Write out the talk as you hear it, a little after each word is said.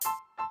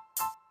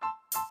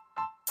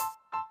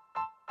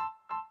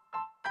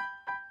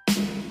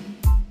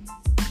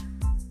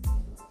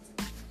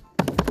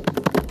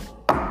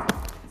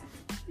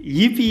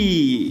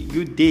Yippee!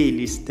 Good day,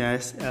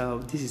 listeners.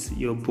 This is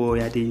your boy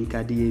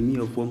Adeyinka Adeyemi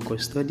of One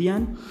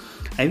Custodian.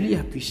 I really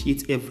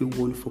appreciate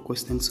everyone for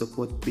constant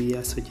support,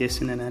 prayer,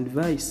 suggestion, and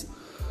advice.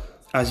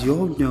 As you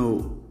all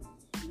know,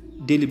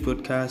 daily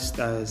broadcast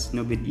has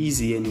not been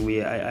easy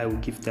anyway. I will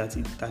give that.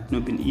 It has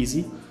not been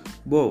easy.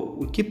 But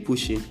we keep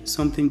pushing.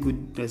 Something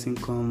good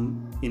doesn't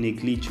come in a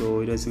glitch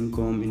or it doesn't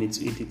come in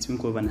a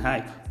twinkle of an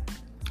eye.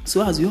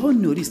 So as you all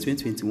know, this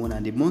 2021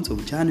 and the month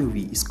of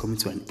January is coming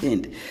to an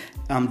end.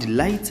 I'm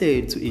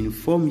delighted to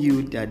inform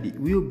you that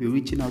we will be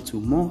reaching out to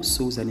more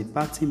souls and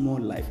impacting more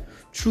life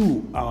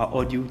through our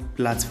audio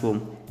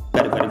platform.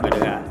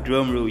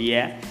 Drum roll,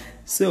 yeah.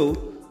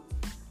 So,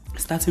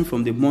 starting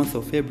from the month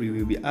of February,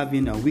 we'll be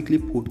having a weekly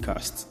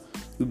podcast.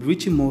 We'll be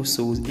reaching more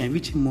souls and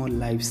reaching more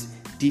lives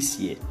this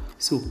year.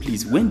 So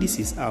please, when this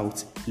is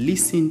out,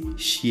 listen,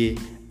 share,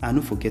 and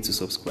don't forget to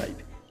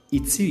subscribe.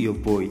 It's your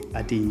boy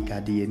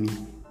Adeyinka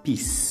Adeyemi.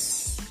 Peace.